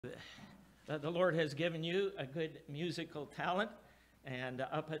The Lord has given you a good musical talent, and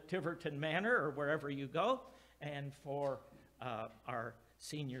up at Tiverton Manor or wherever you go, and for our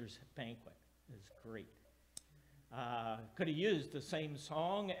seniors banquet is great. Could have used the same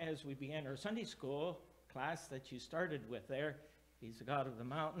song as we began our Sunday school class that you started with there. He's the God of the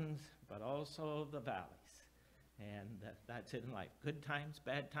mountains, but also the valleys. And that's it in life. Good times,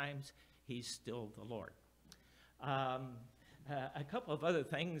 bad times, he's still the Lord. A couple of other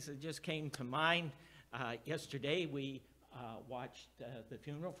things that just came to mind. Yesterday we watched the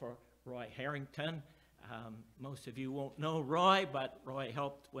funeral for Roy Harrington. Most of you won't know Roy, but Roy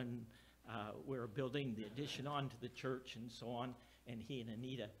helped when we were building the addition onto the church and so on, and he and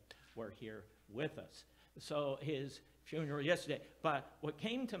Anita were here with us. So his funeral yesterday. But what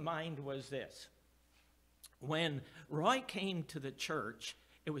came to mind was this. When Roy came to the church,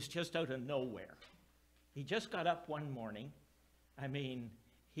 it was just out of nowhere. He just got up one morning. I mean,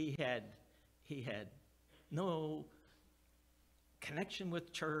 he had no connection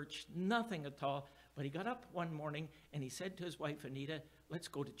with church, nothing at all. But he got up one morning and he said to his wife, Anita, let's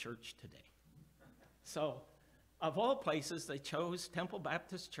go to church today. So, of all places, they chose Temple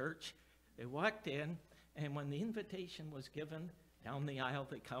Baptist Church. They walked in, and when the invitation was given, down the aisle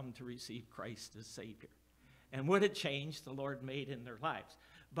they come to receive Christ as Savior. And what a change the Lord made in their lives.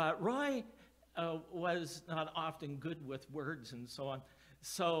 But Roy was not often good with words and so on.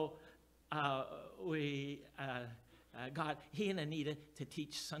 So we got he and Anita to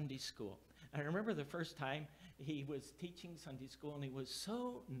teach Sunday school. I remember the first time he was teaching Sunday school, and he was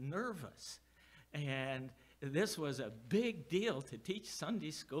so nervous. And this was a big deal to teach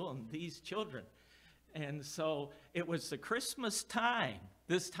Sunday school and these children. And so it was the Christmas time,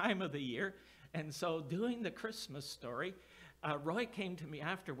 this time of the year. And so doing the Christmas story, Roy came to me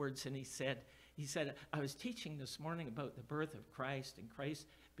afterwards and he said, I was teaching this morning about the birth of Christ and Christ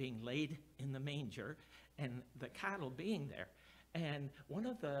being laid in the manger and the cattle being there. And one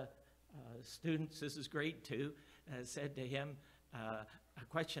of the students, this is grade 2, said to him a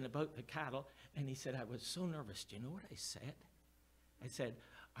question about the cattle. And he said, I was so nervous. Do you know what I said? I said,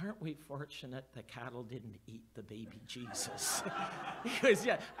 aren't we fortunate the cattle didn't eat the baby Jesus?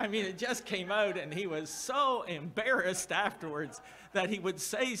 It just came out, and he was so embarrassed afterwards that he would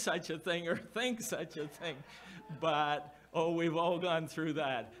say such a thing or think such a thing. But, we've all gone through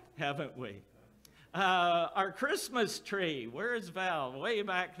that, haven't we? Our Christmas tree, where's Val? Way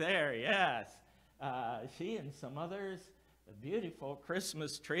back there, yes. She and some others, a beautiful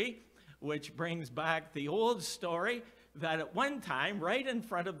Christmas tree, which brings back the old story that at one time, right in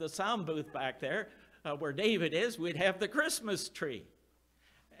front of the sound booth back there, where David is, we'd have the Christmas tree.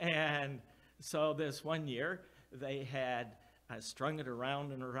 And so this one year, they had strung it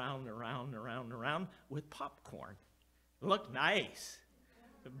around and around and around and around and around with popcorn. It looked nice.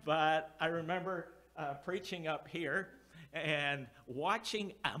 But I remember preaching up here and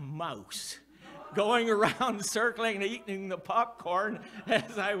watching a mouse going around circling and eating the popcorn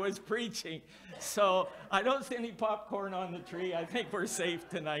as I was preaching. So I don't see any popcorn on the tree. I think we're safe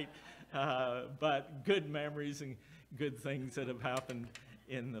tonight. But good memories and good things that have happened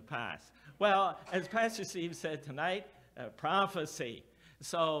in the past. Well, as Pastor Steve said tonight, prophecy.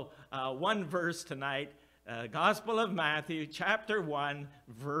 So one verse tonight, Gospel of Matthew, chapter 1,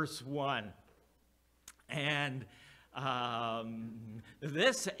 verse 1. And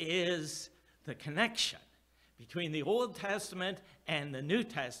this is the connection between the Old Testament and the New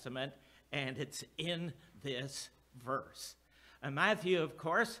Testament, and it's in this verse. And Matthew, of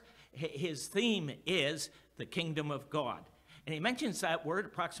course, his theme is the kingdom of God. And he mentions that word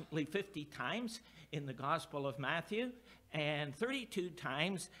approximately 50 times in the Gospel of Matthew, and 32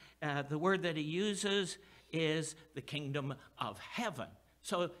 times the word that he uses is the kingdom of heaven.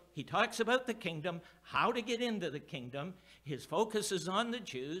 So he talks about the kingdom, how to get into the kingdom. His focus is on the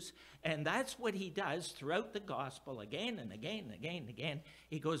Jews, and that's what he does throughout the gospel again and again and again and again.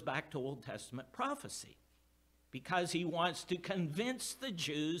 He goes back to Old Testament prophecy because he wants to convince the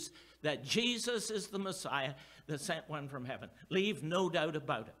Jews that Jesus is the Messiah, the sent one from heaven. Leave no doubt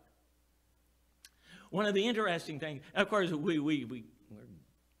about it. One of the interesting things, of course, we're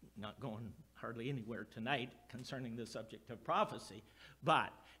not going hardly anywhere tonight concerning the subject of prophecy,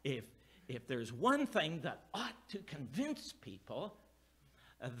 but if there's one thing that ought to convince people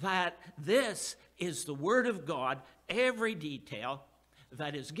that this is the Word of God, every detail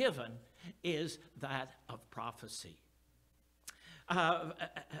that is given is that of prophecy.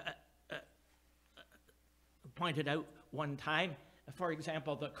 Pointed out one time, for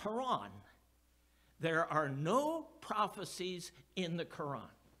example, the Quran. There are no prophecies in the Quran.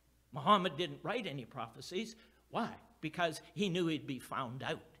 Muhammad didn't write any prophecies. Why? Because he knew he'd be found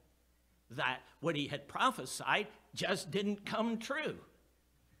out. that what he had prophesied just didn't come true.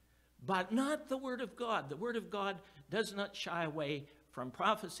 But not the Word of God. The Word of God does not shy away from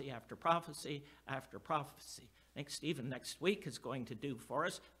prophecy after prophecy after prophecy. I think Stephen next week is going to do for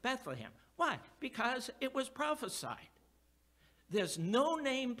us Bethlehem. Why? Because it was prophesied. There's no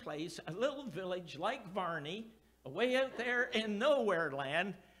name place, a little village like Varney, away out there in nowhere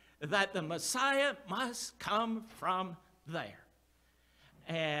land, that the Messiah must come from there.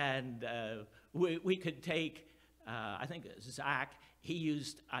 And we could take, I think Zach, he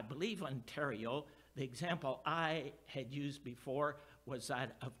used, I believe, Ontario. The example I had used before was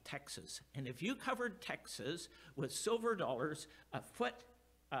that of Texas. And if you covered Texas with silver dollars a foot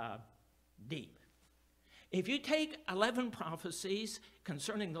deep, if you take 11 prophecies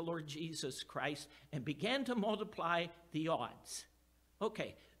concerning the Lord Jesus Christ and began to multiply the odds,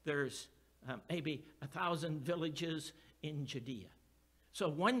 okay, there's maybe 1,000 villages in Judea. So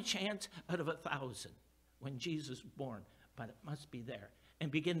one chance out of 1,000 when Jesus was born, but it must be there.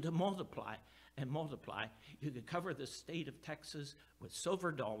 And begin to multiply and multiply. You could cover the state of Texas with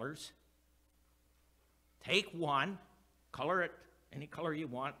silver dollars. Take one, color it any color you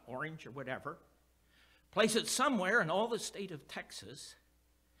want, orange or whatever. Place it somewhere in all the state of Texas.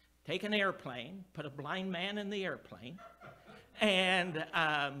 Take an airplane, put a blind man in the airplane, and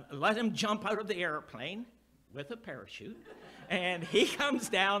let him jump out of the airplane with a parachute. And he comes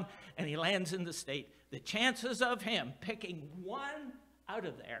down and he lands in the state. The chances of him picking one out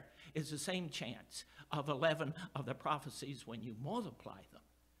of there is the same chance of 11 of the prophecies when you multiply them,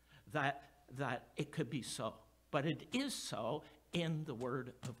 that it could be so. But it is so in the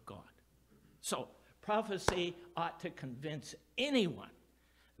Word of God. So prophecy ought to convince anyone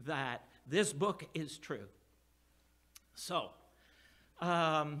that this book is true. So,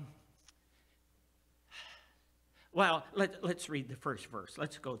 well, let's read the first verse.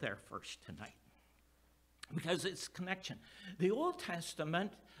 Let's go there first tonight, because it's connection. The Old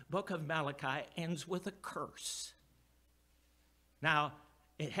Testament book of Malachi ends with a curse. Now,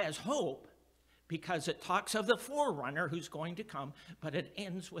 it has hope because it talks of the forerunner who's going to come, but it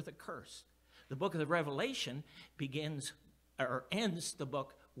ends with a curse. The book of the Revelation begins or ends the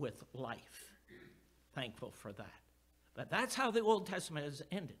book with life. Thankful for that. But that's how the Old Testament has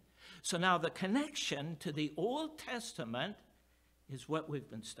ended. So now the connection to the Old Testament is what we've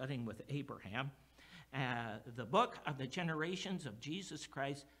been studying with Abraham. The book of the generations of Jesus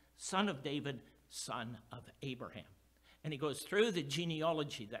Christ, son of David, son of Abraham. And he goes through the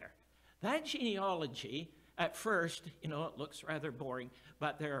genealogy there. That genealogy, at first, it looks rather boring,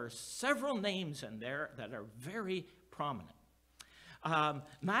 but there are several names in there that are very prominent.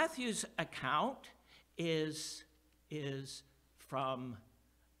 Matthew's account is from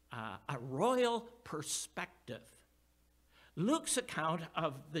a royal perspective. Luke's account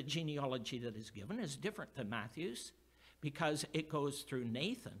of the genealogy that is given is different than Matthew's because it goes through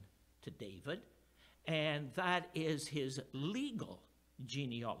Nathan to David, and that is his legal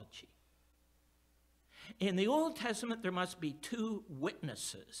genealogy. In the Old Testament, there must be two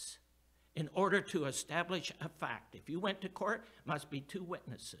witnesses in order to establish a fact. If you went to court, must be two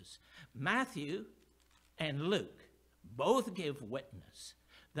witnesses. Matthew and Luke both give witness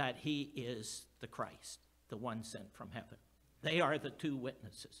that he is the Christ, the one sent from heaven. They are the two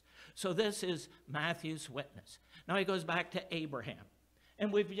witnesses. So this is Matthew's witness. Now he goes back to Abraham.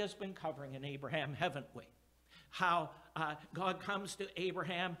 And we've just been covering in Abraham, haven't we? How God comes to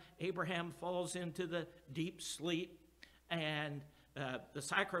Abraham. Abraham falls into the deep sleep. And the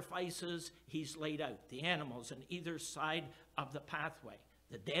sacrifices he's laid out, the animals on either side of the pathway,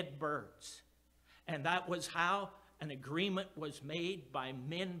 the dead birds. And that was how an agreement was made by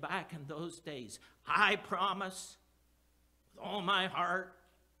men back in those days. I promise with all my heart,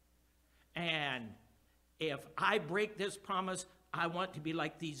 and if I break this promise, I want to be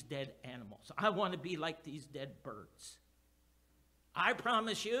like these dead animals. I want to be like these dead birds. I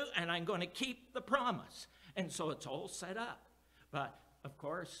promise you, and I'm going to keep the promise. And so it's all set up. But, of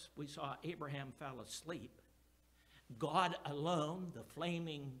course, we saw Abraham fell asleep. God alone, the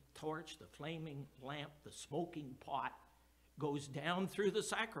flaming torch, the flaming lamp, the smoking pot, goes down through the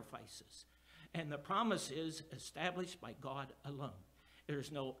sacrifices. And the promise is established by God alone.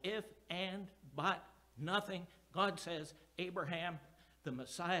 There's no if, and, but, nothing. God says, Abraham, the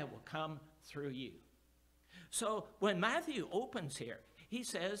Messiah will come through you. So when Matthew opens here, he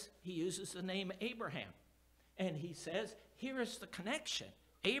says, he uses the name Abraham. And he says, here is the connection.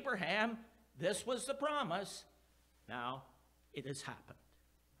 Abraham, this was the promise. Now it has happened.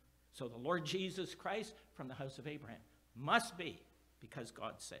 So the Lord Jesus Christ from the house of Abraham must be because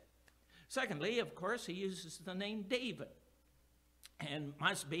God said. Secondly, of course, he uses the name David. and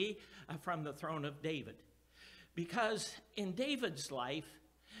must be from the throne of David. Because in David's life,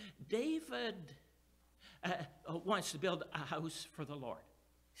 David wants to build a house for the Lord.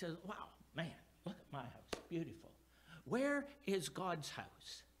 He says, wow, man, look at my house, beautiful. Where is God's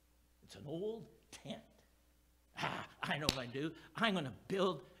house? It's an old tent. I know what I do. I'm going to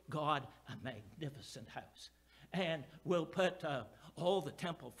build God a magnificent house. And we'll put all the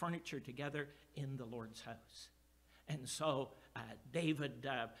temple furniture together in the Lord's house. And so David,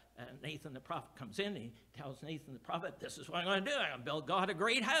 Nathan the prophet comes in, and he tells Nathan the prophet, this is what I'm going to do. I'm going to build God a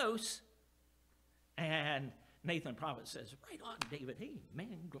great house. And Nathan the prophet says, right on, David. Hey,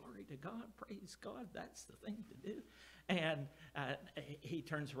 man, glory to God. Praise God. That's the thing to do. And he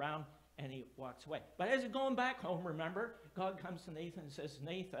turns around and he walks away. But as he's going back home, remember, God comes to Nathan and says,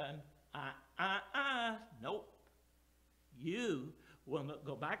 Nathan, nope. You will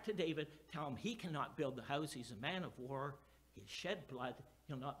go back to David, tell him he cannot build the house. He's a man of war. He'll shed blood.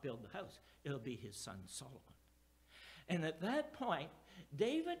 He'll not build the house. It'll be his son Solomon. And at that point,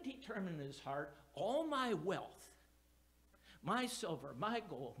 David determined in his heart, all my wealth, my silver, my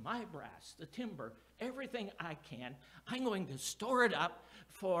gold, my brass, the timber, everything I can, I'm going to store it up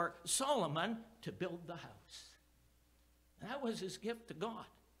for Solomon to build the house. That was his gift to God.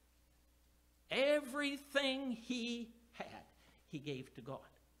 Everything he had, he gave to God.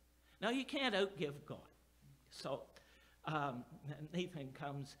 Now, you can't outgive God. So Nathan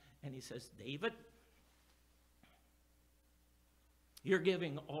comes and he says, David, you're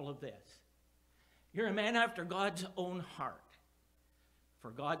giving all of this. You're a man after God's own heart. For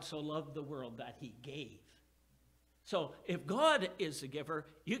God so loved the world that he gave. So if God is the giver,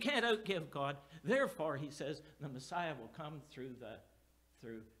 you can't outgive God. Therefore, he says, the Messiah will come through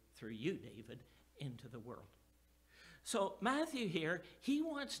you, David, into the world. So Matthew here, he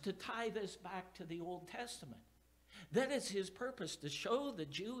wants to tie this back to the Old Testament. That is his purpose, to show the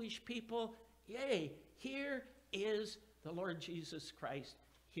Jewish people, yay, here is the Lord Jesus Christ.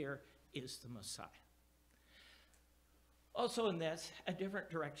 Here is the Messiah. Also in this, a different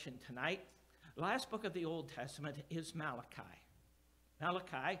direction tonight. The last book of the Old Testament is Malachi.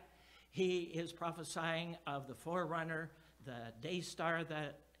 Malachi, he is prophesying of the forerunner, the day star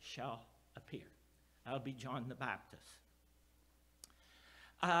that shall appear. That'll be John the Baptist.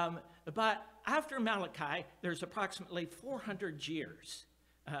 But after Malachi, there's approximately 400 years,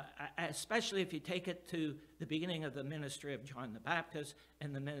 especially if you take it to the beginning of the ministry of John the Baptist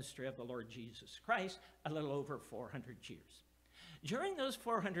and the ministry of the Lord Jesus Christ, a little over 400 years. During those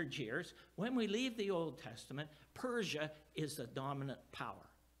 400 years, when we leave the Old Testament, Persia is the dominant power.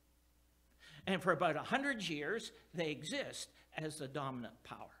 And for about 100 years, they exist as the dominant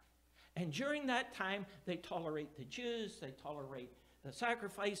power. And during that time, they tolerate the Jews, they tolerate the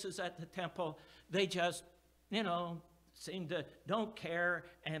sacrifices at the temple. They just, seem to don't care,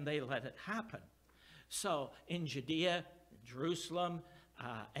 and they let it happen. So in Judea, Jerusalem,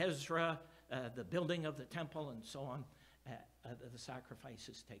 Ezra, the building of the temple, and so on, the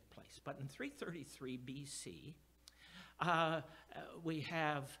sacrifices take place. But in 333 BC, we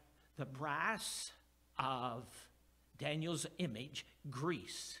have the brass of Daniel's image,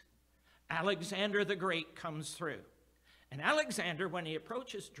 Greece. Alexander the Great comes through. And Alexander, when he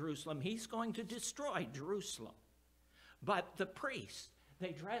approaches Jerusalem, he's going to destroy Jerusalem. But the priests,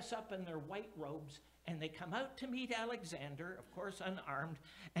 they dress up in their white robes, and they come out to meet Alexander, of course unarmed,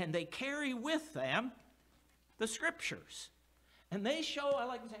 and they carry with them the scriptures. And they show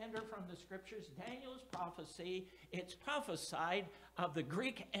Alexander from the scriptures Daniel's prophecy. It's prophesied of the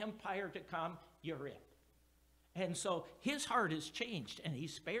Greek Empire to come. You're it. And so his heart is changed, and he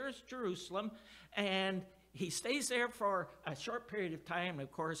spares Jerusalem, and he stays there for a short period of time. And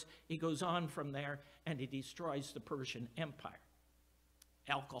of course, he goes on from there, and he destroys the Persian Empire.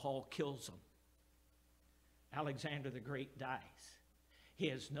 Alcohol kills him. Alexander the Great dies. He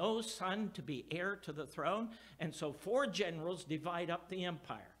has no son to be heir to the throne, and so 4 generals divide up the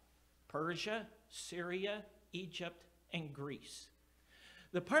empire: Persia, Syria, Egypt, and Greece.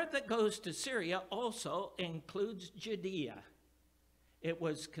 The part that goes to Syria also includes Judea. It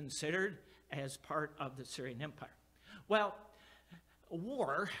was considered as part of the Syrian Empire. Well, a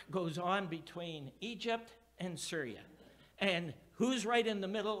war goes on between Egypt and Syria. And who's right in the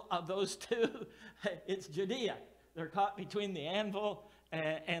middle of those two? It's Judea. They're caught between the anvil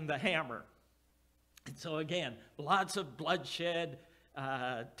and the hammer. And so again, lots of bloodshed,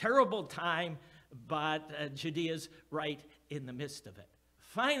 terrible time, but Judea's right in the midst of it.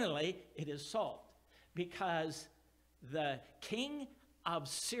 Finally, it is solved because the king of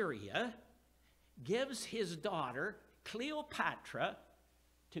Syria gives his daughter, Cleopatra,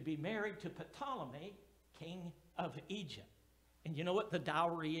 to be married to Ptolemy, king of Egypt. And you know what the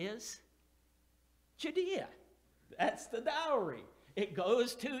dowry is? Judea. That's the dowry. It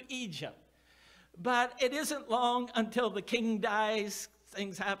goes to Egypt. But it isn't long until the king dies.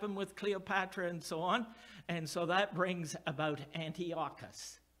 Things happen with Cleopatra and so on. And so that brings about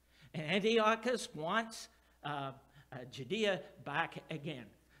Antiochus. And Antiochus wants Judea back again.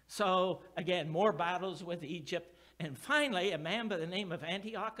 So again, more battles with Egypt. And finally, a man by the name of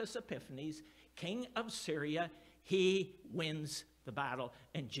Antiochus Epiphanes, king of Syria, he wins the battle.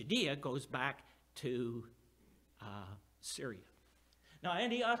 And Judea goes back to Syria. Now,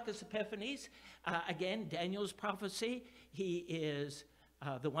 Antiochus Epiphanes, again, Daniel's prophecy, he is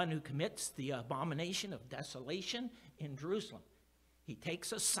the one who commits the abomination of desolation in Jerusalem. He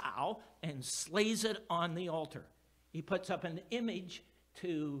takes a sow and slays it on the altar. He puts up an image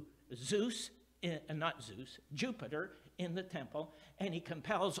to Jupiter in the temple, and he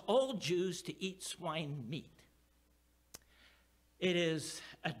compels all Jews to eat swine meat. It is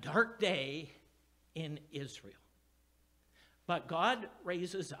a dark day in Israel. But God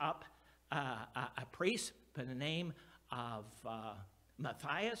raises up a priest by the name of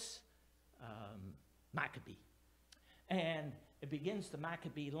Matthias Maccabee. And it begins the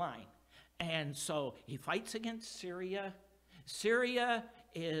Maccabee line. And so he fights against Syria. Syria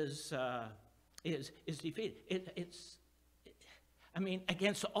is defeated.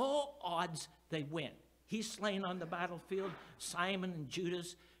 Against all odds, they win. He's slain on the battlefield. Simon and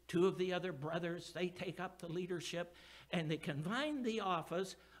Judas, two of the other brothers, they take up the leadership, and they combine the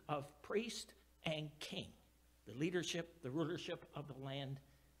office of priest and king, the leadership, the rulership of the land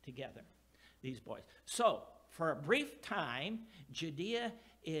together, these boys. So, for a brief time, Judea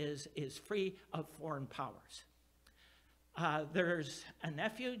is free of foreign powers. There's a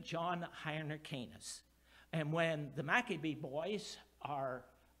nephew, John Hyrcanus. And when the Maccabee boys are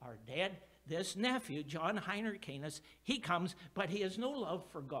dead, this nephew, John Hyrcanus, he comes, but he has no love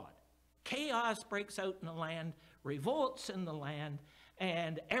for God. Chaos breaks out in the land, revolts in the land,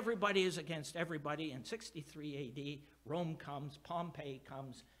 and everybody is against everybody. In 63 AD, Rome comes, Pompey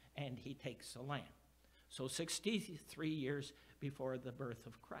comes, and he takes the land. So 63 years before the birth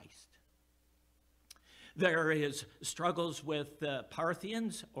of Christ. There is struggles with the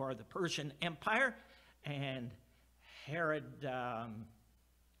Parthians, or the Persian Empire, and Herod,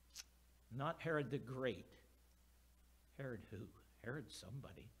 not Herod the Great. Herod who? Herod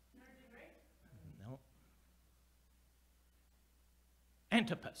somebody. Herod the Great? No.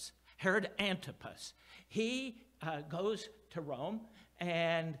 Antipas. Herod Antipas. He goes to Rome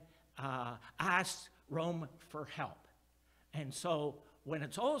and asks Rome for help. And so when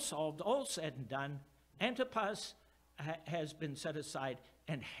it's all solved, all said and done, Antipas has been set aside,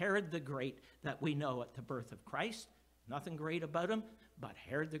 and Herod the Great that we know at the birth of Christ, nothing great about him, but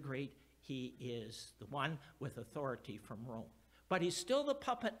Herod the Great, he is the one with authority from Rome. But he's still the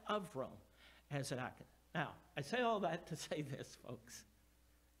puppet of Rome as it acted. Now, I say all that to say this, folks.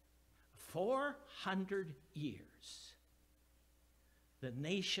 400 years, the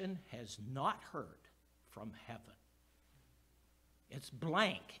nation has not heard from heaven. It's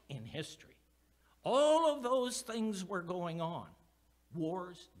blank in history. All of those things were going on.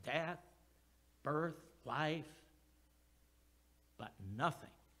 Wars, death, birth, life. But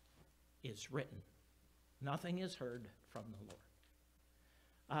nothing is written. Nothing is heard from the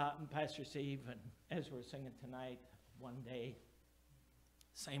Lord. Pastor Steve, and as we're singing tonight, one day,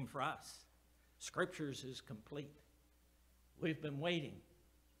 same for us. Scriptures is complete. We've been waiting.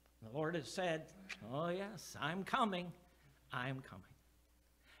 The Lord has said, oh yes, I'm coming. I'm coming.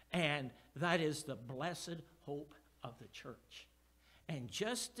 And that is the blessed hope of the church. And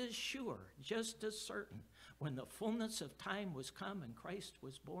just as sure, just as certain, when the fullness of time was come and Christ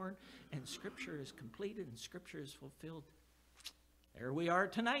was born and Scripture is completed and Scripture is fulfilled, there we are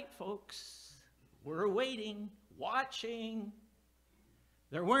tonight, folks. We're waiting, watching.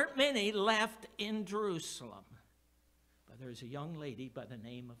 There weren't many left in Jerusalem, but there's a young lady by the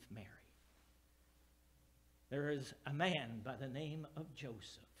name of Mary. There is a man by the name of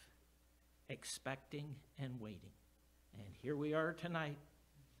Joseph, expecting and waiting. And here we are tonight,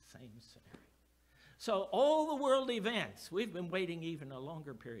 same scenario. So all the world events, we've been waiting even a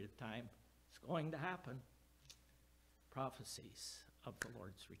longer period of time. It's going to happen. Prophecies of the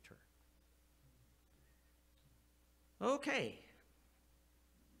Lord's return. Okay.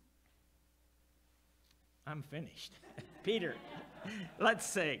 I'm finished. Peter, let's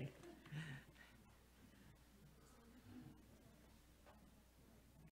sing.